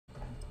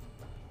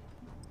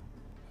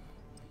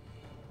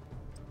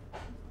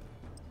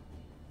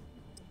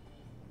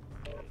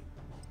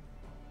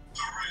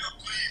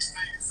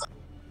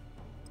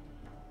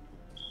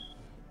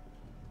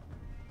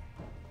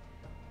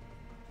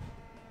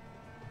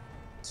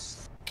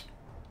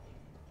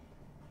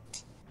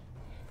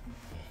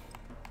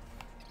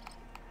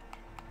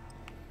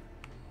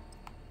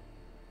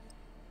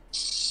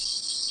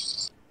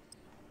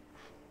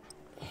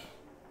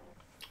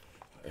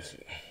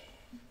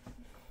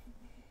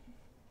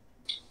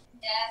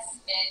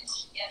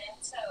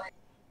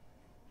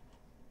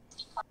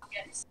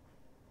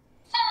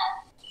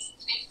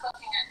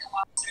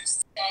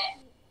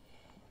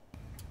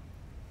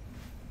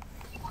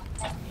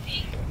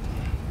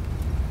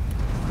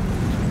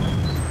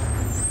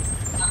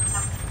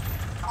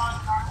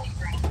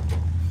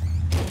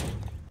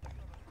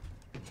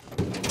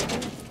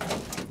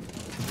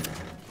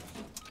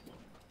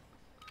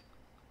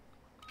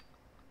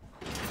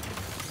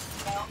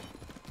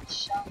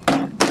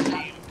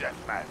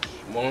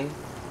One.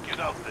 Get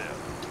out there.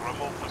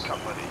 Promote the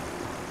company.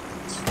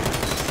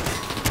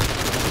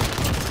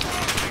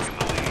 Taking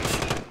the lead.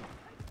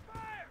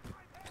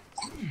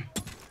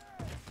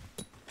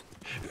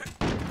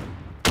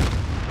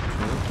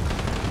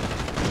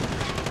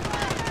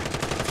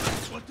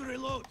 What to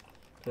reload?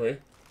 Three.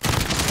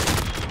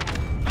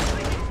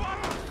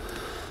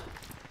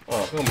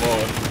 Oh, come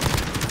on.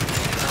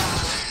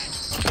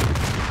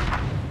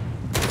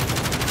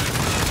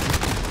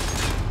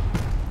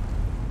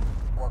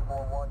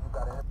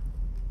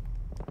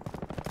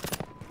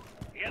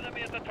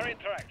 Enemy at the train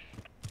tracks.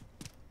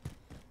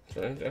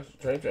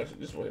 Train tracks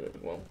this way, baby.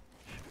 Come on.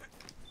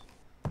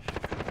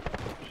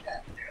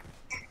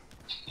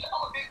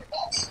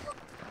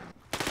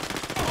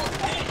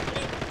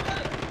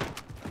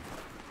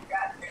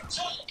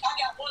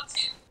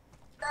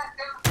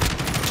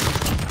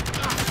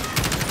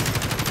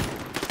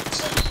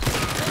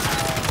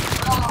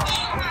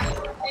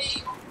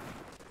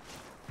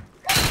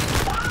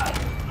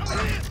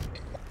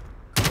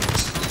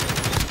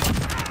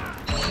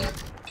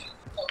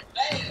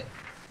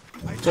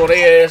 Tore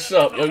their ass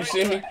up, yo, you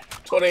see me?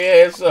 Tore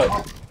their ass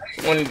up.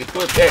 Someone need to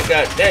clip that,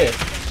 goddamn.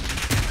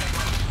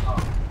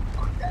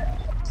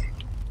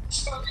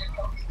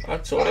 I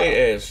tore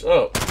their ass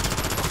up.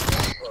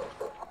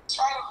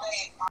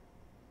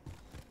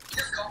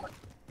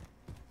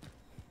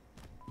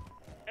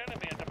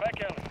 Enemy at the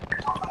back alley.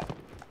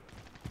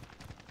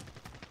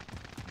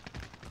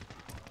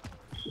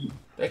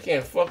 They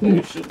can't fuck when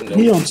you shooting them.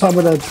 He on top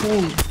of that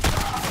train.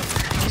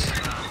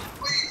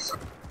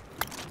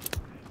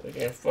 They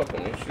can't fuck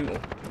when you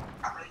shooting.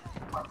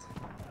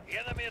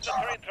 Enemy at the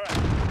train track.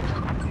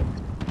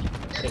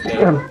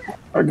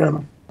 I got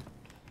him.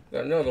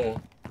 Got another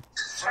one.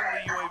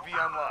 Friendly UAV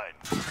online.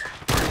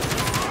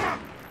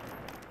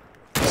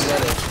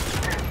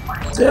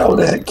 Tell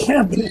that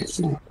camping that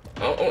shit.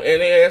 I'm in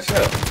their ass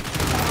up.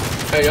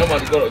 Hey, I'm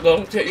about to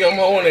go take your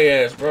on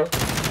their ass, bro.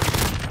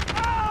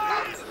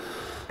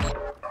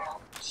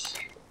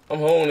 I'm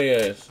holding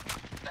their ass.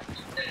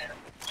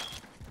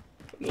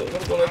 Look,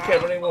 I'm doing that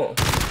camping they want.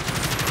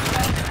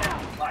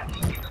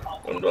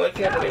 I'm doing that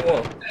camping they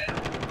want.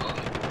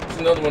 There's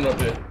another one up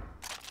there.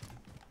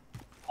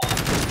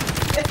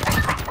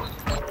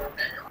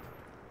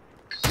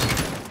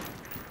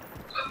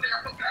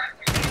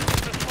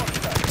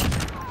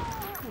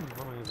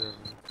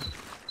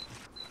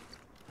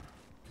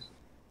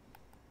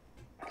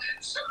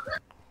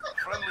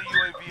 Friendly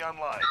UAV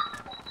online.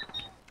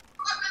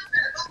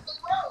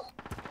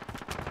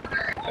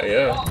 Hey,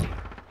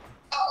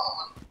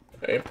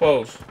 hey,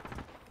 Post.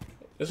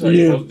 This how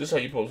you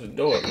supposed to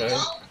do it, man.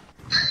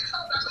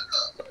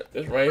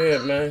 This right here,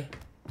 man.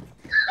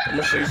 I'm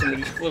gonna show you some of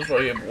these clips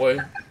right here, boy.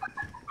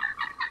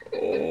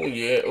 Oh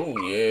yeah, oh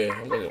yeah.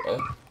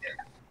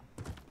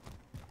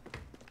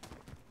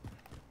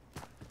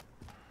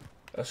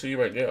 I see you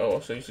right there. Oh,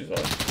 I see you. See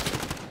something.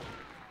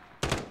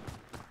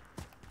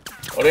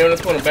 Oh, they're in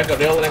the corner. Back up.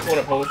 They're all in that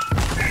corner, Post.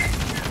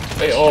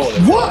 They all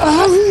in. What?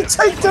 How did he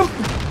take them?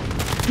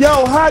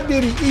 Yo, how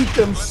did he eat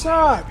them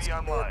shots? UAV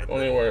online.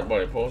 Don't even worry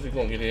about it, Post. He's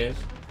gonna get his.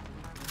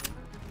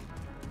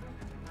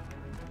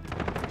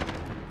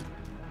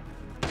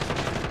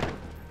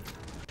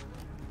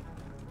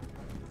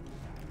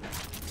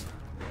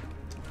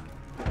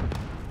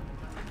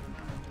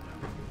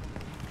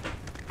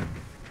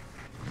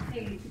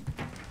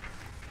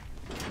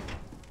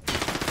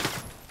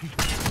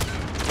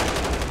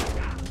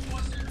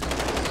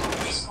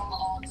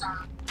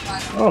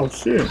 Oh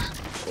shit.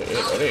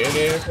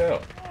 They ass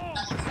out.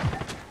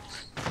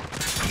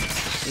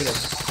 Get him.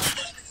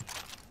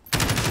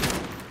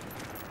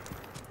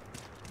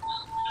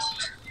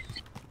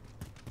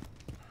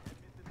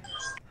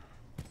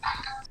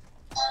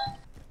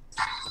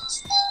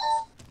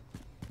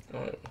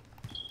 Alright.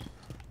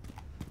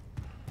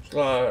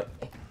 Slide.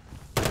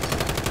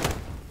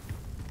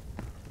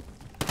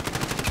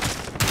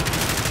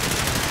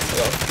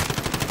 Hello.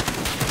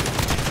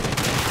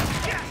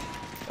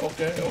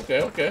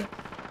 Okay.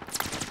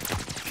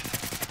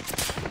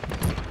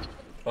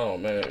 Oh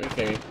man, we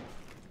can't.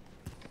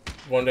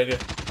 One day.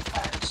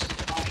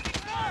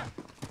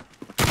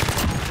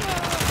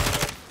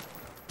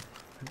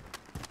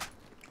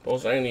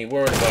 Boss, I ain't even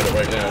worried about it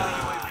right now.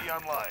 UAV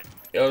online.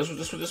 Yo,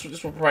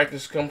 this where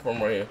practice come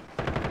from right here.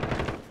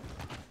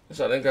 This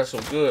how they got so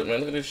good, man.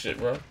 Look at this shit,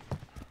 bro. Look,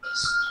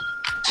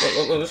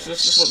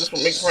 this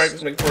what make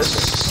practice make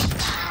perfect.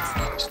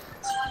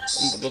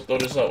 I'm gonna throw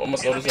this up. I'm gonna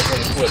throw this up on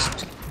the clip.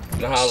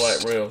 The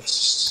highlight reels.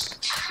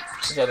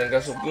 This how they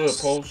got so good,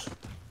 Post.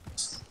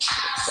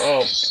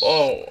 Oh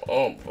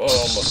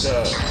my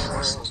God.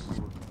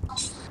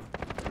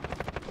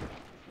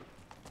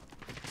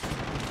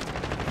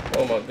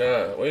 Oh my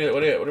God. What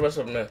the rest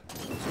of them at?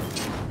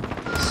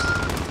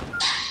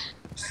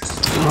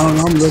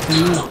 I'm looking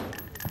now.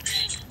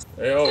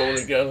 They all rolling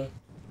together.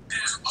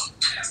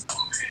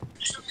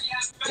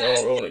 They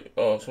all rolling.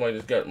 Oh, somebody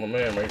just got my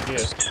man right there.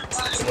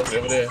 They must be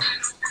over there.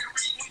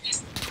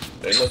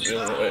 They must be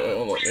over there. Wait,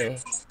 hold up, man.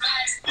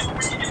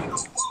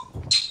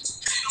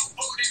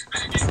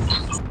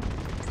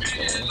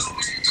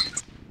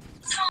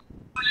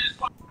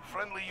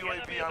 Friendly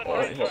UAV Oh,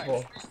 online.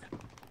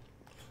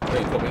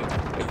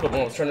 They put me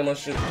on turning my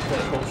shit,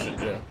 trying to post shit,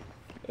 yeah.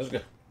 Let's go.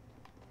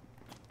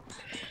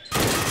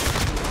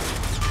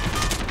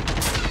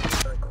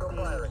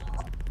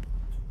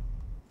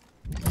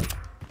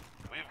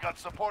 We've got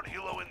support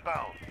helo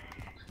inbound.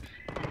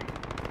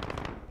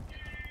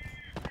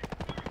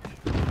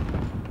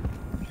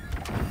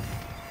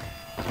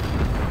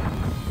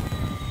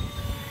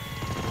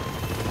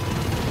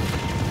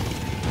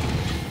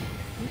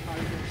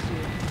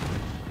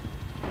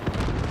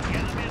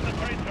 Enemy in the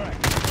train track.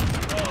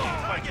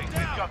 Viking,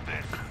 we've got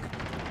this.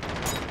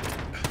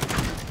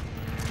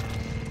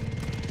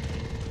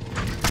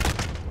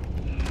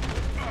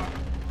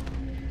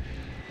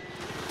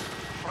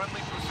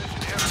 Friendly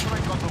precision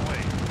airstrike on the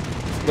way.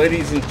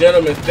 Ladies and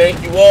gentlemen,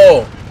 thank you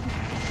all.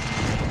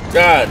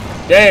 God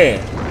damn.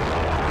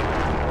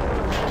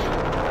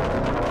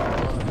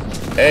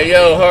 Hey,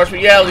 yo, Harsh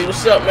Reality,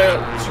 what's up, man?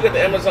 You got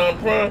the Amazon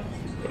Prime?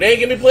 They ain't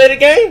get me play the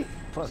game?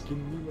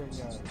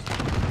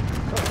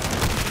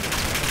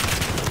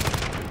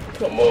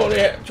 Come on, they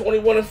had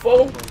 21 and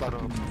 4. Come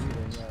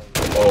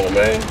on,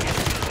 man.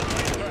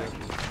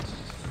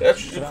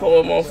 That's what you call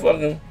a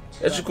motherfucking.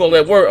 That's what you call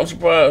that work. I'm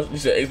surprised. You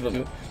said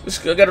 8. This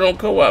I got it on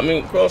co-op. I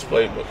mean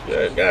crossplay, but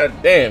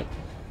god damn,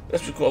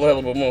 that's what you call a hell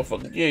of a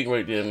motherfucking gig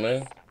right there,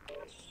 man.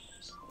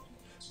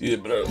 Yeah,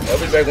 but I'll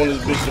be back on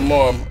this bitch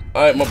tomorrow.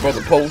 All right, my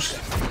brother Post.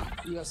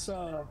 Yes,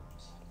 sir.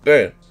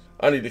 Damn,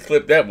 I need to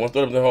clip that one.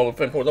 Throw it in the Hall of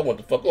Fame Post. I want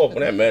to fuck off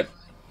on that match.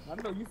 I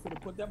know you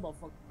finna put that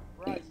motherfucker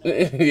right now.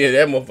 Yeah,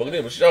 that motherfucker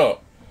there was sharp.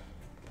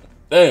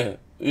 Damn,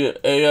 yeah,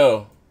 hey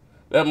yo,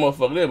 that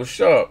motherfucker there was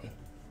sharp.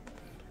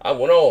 I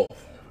went off.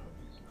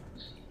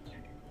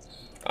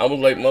 I was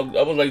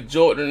like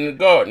Jordan in the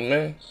garden,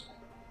 man.